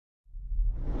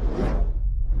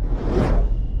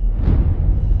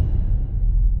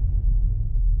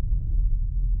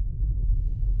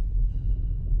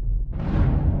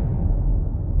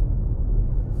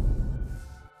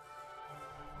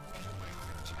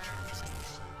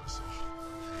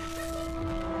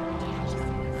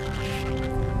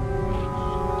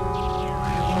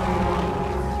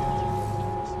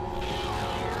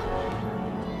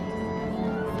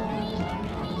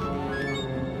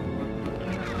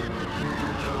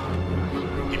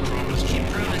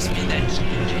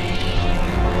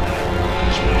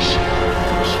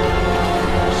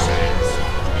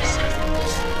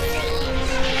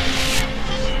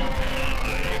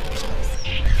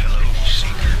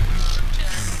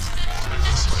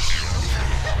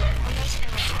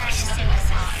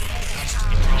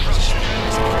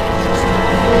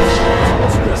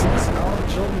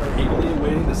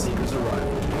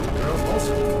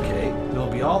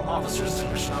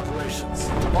operations,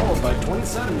 followed by 20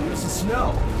 centimeters of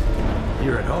snow.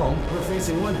 Here at home, we're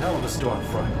facing one hell of a storm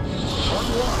front.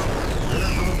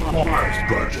 Mars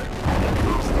project.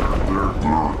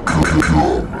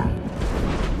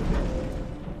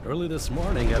 Early this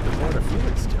morning at the port of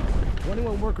Felixstowe,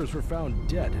 21 workers were found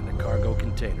dead in a cargo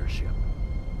container ship.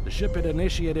 The ship had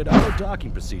initiated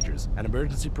auto-docking procedures, and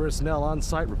emergency personnel on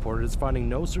site reported as finding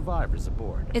no survivors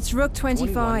aboard. It's Rook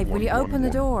 25. Will you open the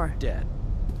door? Dead.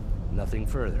 Nothing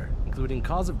further, including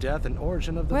cause of death and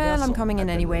origin of the vessel. Well, I'm coming in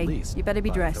anyway. You better be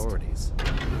dressed. Authorities.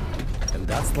 And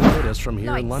that's the latest from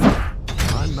here in London.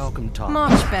 I'm Malcolm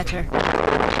Thomas. Much better.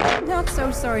 Not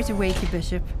so sorry to wake you,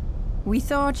 Bishop. We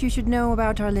thought you should know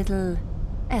about our little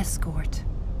escort.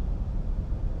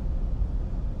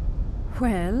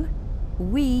 Well,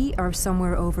 we are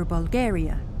somewhere over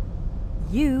Bulgaria.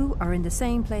 You are in the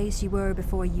same place you were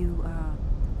before you,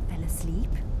 fell asleep.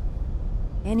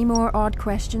 Any more odd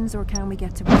questions, or can we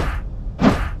get to work?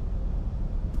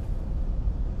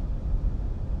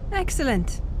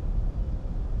 Excellent.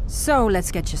 So,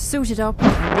 let's get you suited up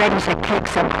and ready to kick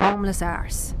some homeless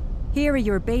arse. Here are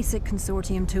your basic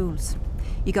Consortium tools.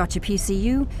 You got your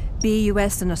PCU,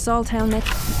 BUS and assault helmet,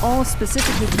 all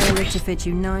specifically tailored to fit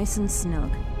you nice and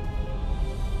snug.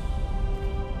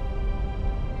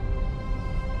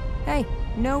 Hey,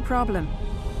 no problem.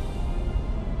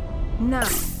 Now,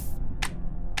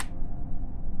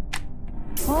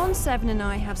 Pawn 7 and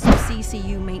I have some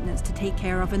CCU maintenance to take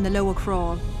care of in the lower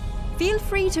crawl. Feel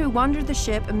free to wander the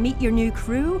ship and meet your new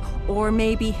crew, or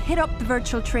maybe hit up the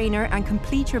virtual trainer and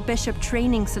complete your Bishop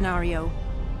training scenario.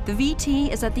 The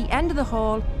VT is at the end of the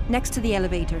hall, next to the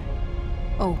elevator.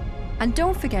 Oh, and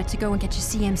don't forget to go and get your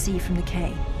CMC from the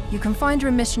K. You can find her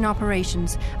in Mission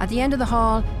Operations, at the end of the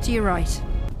hall, to your right.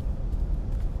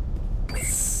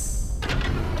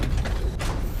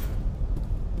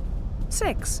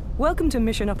 Six, welcome to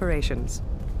Mission Operations.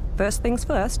 First things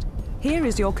first, here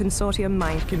is your Consortium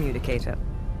Mind Communicator.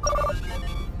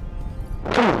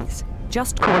 Please,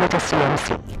 just call it a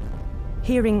CMC.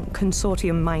 Hearing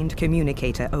Consortium Mind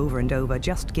Communicator over and over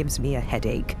just gives me a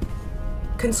headache.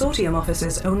 Consortium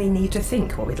officers only need to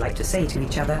think what we'd like to say to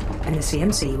each other, and the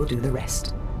CMC will do the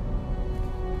rest.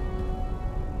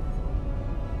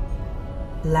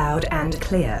 Loud and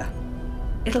clear.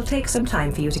 It'll take some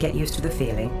time for you to get used to the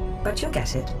feeling, but you'll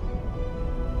get it.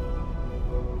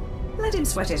 Let him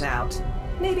sweat it out.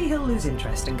 Maybe he'll lose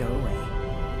interest and go away.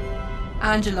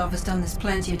 Angelov has done this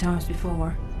plenty of times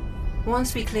before.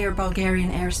 Once we clear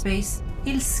Bulgarian airspace,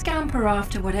 he'll scamper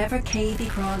off to whatever cave he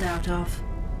crawled out of.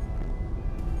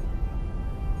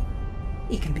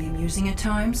 He can be amusing at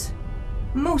times.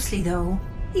 Mostly, though,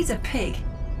 he's a pig.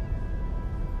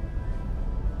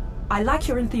 I like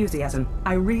your enthusiasm,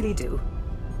 I really do.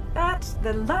 But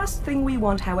the last thing we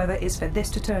want, however, is for this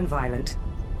to turn violent.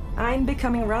 I'm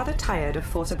becoming rather tired of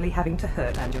forcibly having to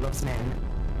hurt Angelov's men.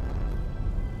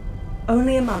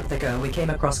 Only a month ago we came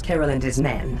across Kirill and his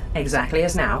men, exactly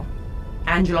as now.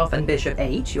 Angelov and Bishop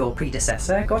H, your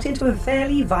predecessor, got into a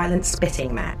fairly violent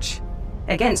spitting match.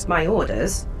 Against my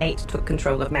orders, 8 took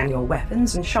control of manual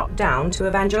weapons and shot down 2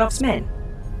 of Angelov's men.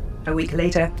 A week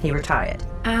later, he retired.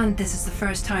 And this is the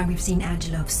first time we've seen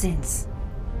Angelov since.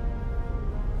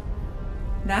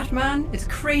 That man is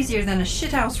crazier than a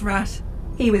shithouse rat.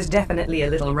 He was definitely a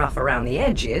little rough around the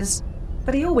edges,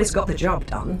 but he always got the job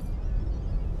done.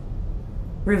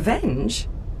 Revenge?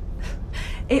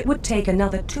 It would take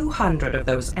another 200 of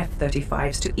those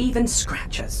F-35s to even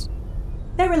scratch us.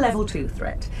 They're a level 2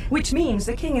 threat, which means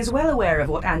the King is well aware of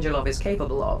what Angelov is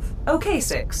capable of. Okay,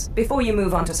 Six, before you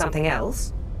move on to something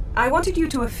else, I wanted you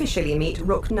to officially meet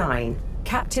Rook 9,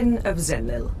 Captain of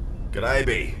Zenlil. G'day,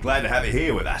 B. Glad to have you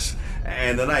here with us.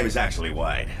 And the name is actually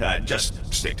Wade.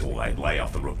 Just stick to Wade, lay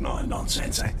off the Rook 9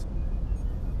 nonsense, eh?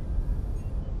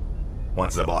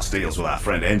 Once the boss deals with our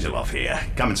friend Angelov here,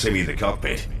 come and see me in the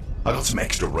cockpit. I got some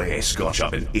extra rare scotch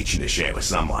I've been itching to share with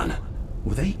someone.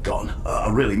 With he gone, I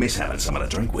really miss having someone to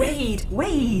drink with.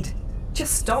 Wade!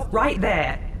 Just stop right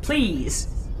there, please.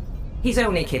 He's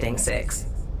only kidding, Six.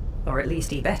 Or at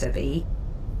least he better be.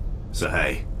 So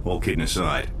hey, all kidding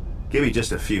aside, give me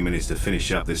just a few minutes to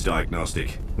finish up this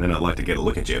diagnostic, and then I'd like to get a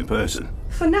look at you in person.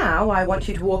 For now, I want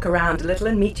you to walk around a little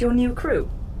and meet your new crew.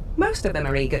 Most of them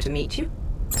are eager to meet you.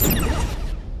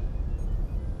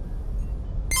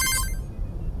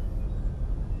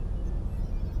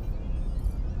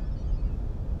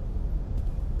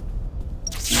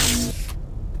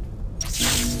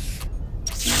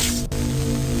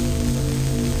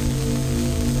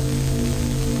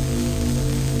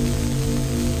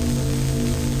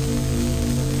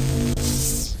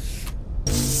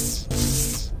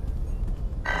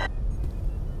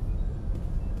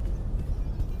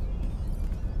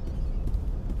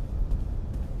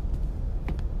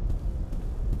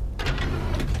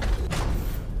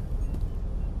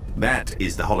 That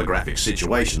is the holographic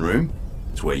situation room.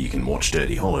 It's where you can watch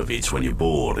dirty holovids when you're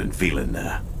bored and feeling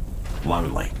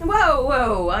lonely. Whoa,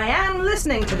 whoa, I am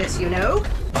listening to this, you know.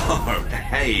 Oh,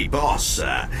 hey, boss.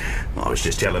 I was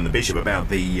just telling the bishop about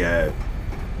the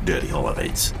dirty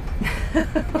holovids.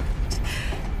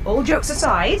 All jokes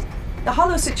aside, the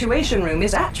Holo Situation Room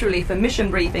is actually for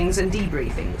mission briefings and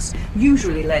debriefings,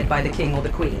 usually led by the King or the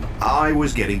Queen. I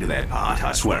was getting to that part,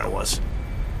 I swear I was.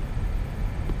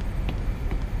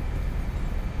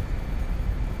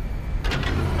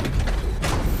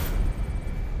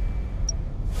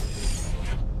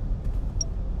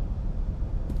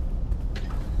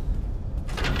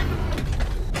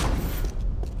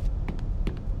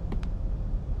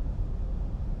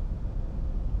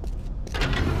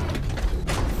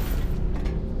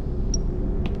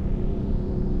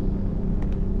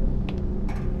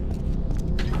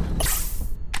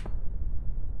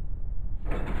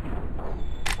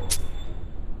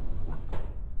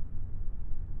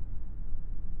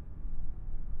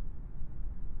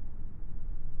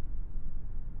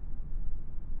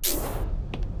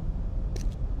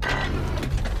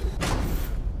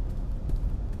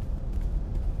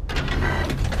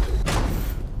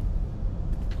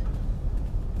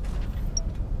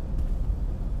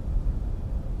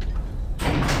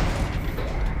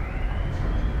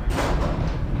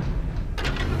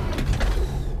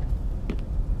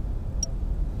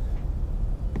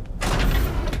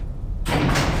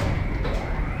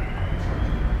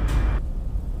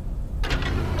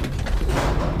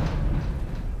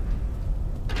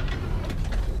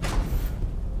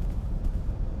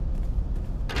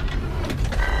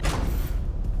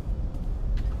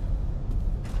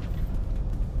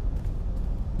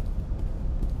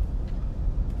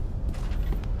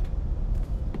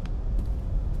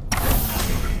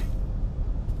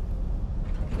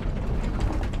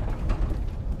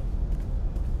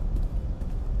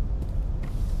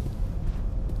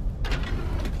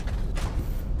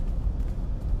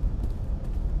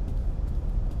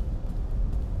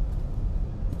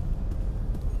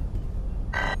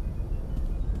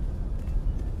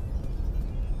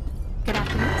 Good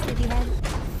afternoon, Sleepyhead.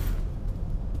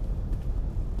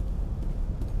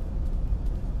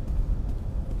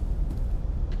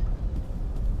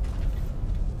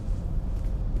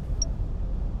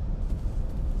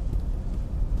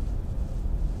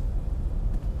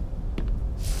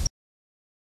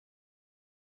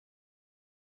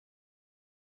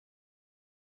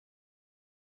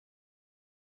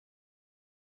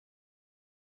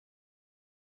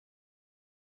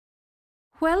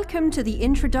 Welcome to the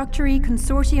introductory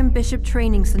Consortium Bishop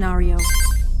training scenario.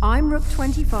 I'm Rook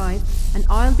 25, and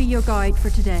I'll be your guide for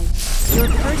today. Your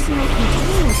personal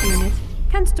containment unit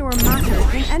can store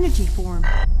matter in energy form,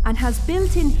 and has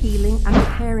built-in healing and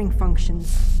repairing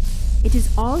functions. It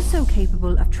is also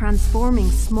capable of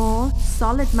transforming small,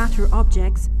 solid matter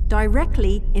objects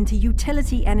directly into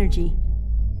utility energy.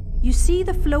 You see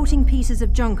the floating pieces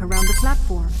of junk around the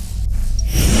platform?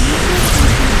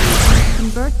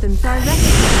 Convert them directly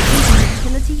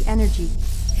into utility energy.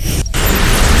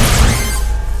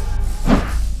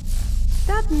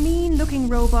 That mean-looking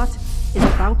robot is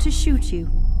about to shoot you.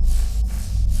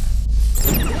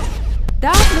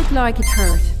 That looked like it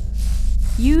hurt.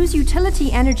 Use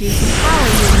utility energy to power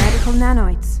your medical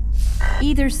nanites.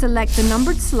 Either select the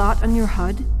numbered slot on your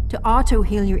HUD to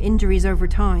auto-heal your injuries over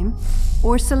time,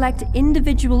 or select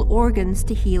individual organs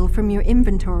to heal from your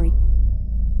inventory.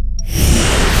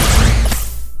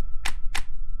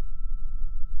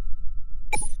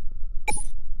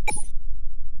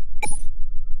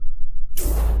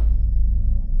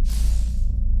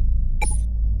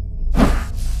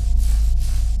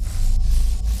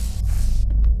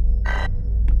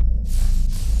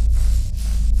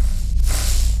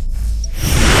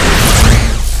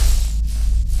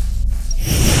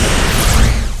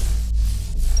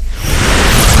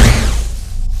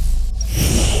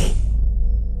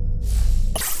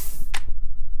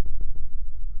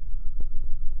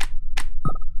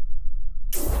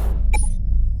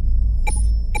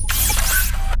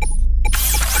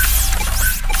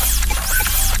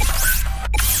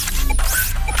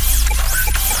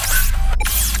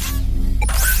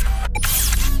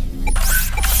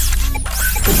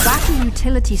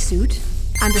 Utility suit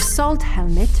and assault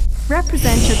helmet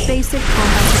represent your basic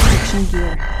combat protection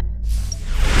gear.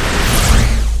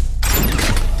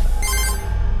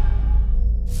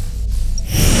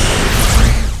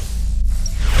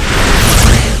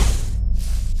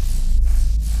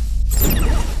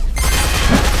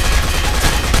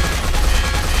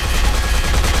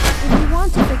 If you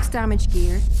want to fix damaged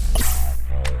gear,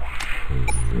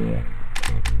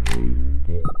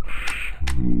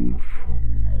 To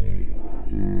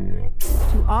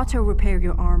auto-repair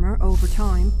your armor over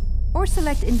time, or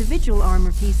select individual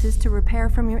armor pieces to repair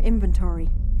from your inventory.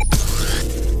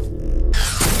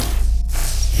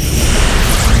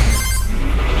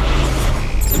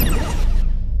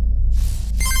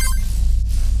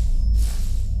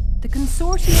 The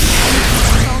Consortium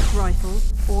Assault Rifle,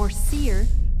 or SEER,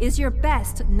 is your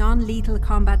best non-lethal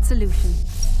combat solution.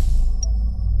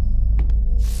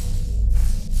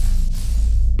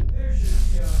 There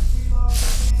should be a we love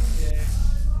the game day.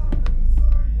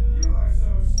 You are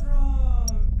so strong.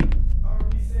 Are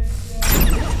we safe yet?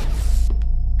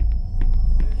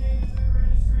 The king is the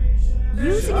greatest creation ever.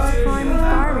 Using its primary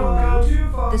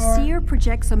firing mode, the SEER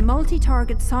projects a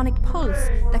multi-target sonic pulse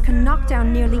that can knock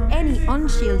down nearly any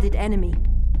unshielded enemy.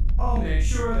 I'll make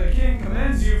sure the king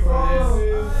commends you for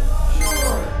this.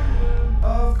 Sure.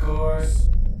 Of course.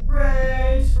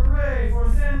 Great. Hooray for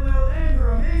Zenlil and her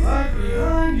amazing right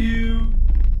behind you.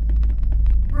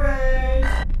 Great.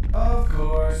 Of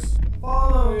course.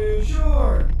 Follow you.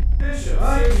 Sure. Bishop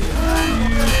right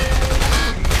behind you.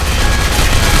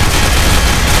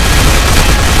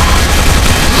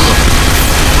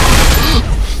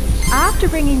 After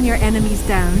bringing your enemies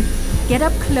down, get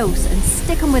up close and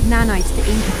stick them with nanites to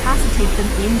incapacitate them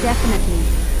indefinitely.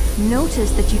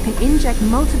 Notice that you can inject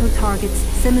multiple targets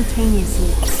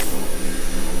simultaneously.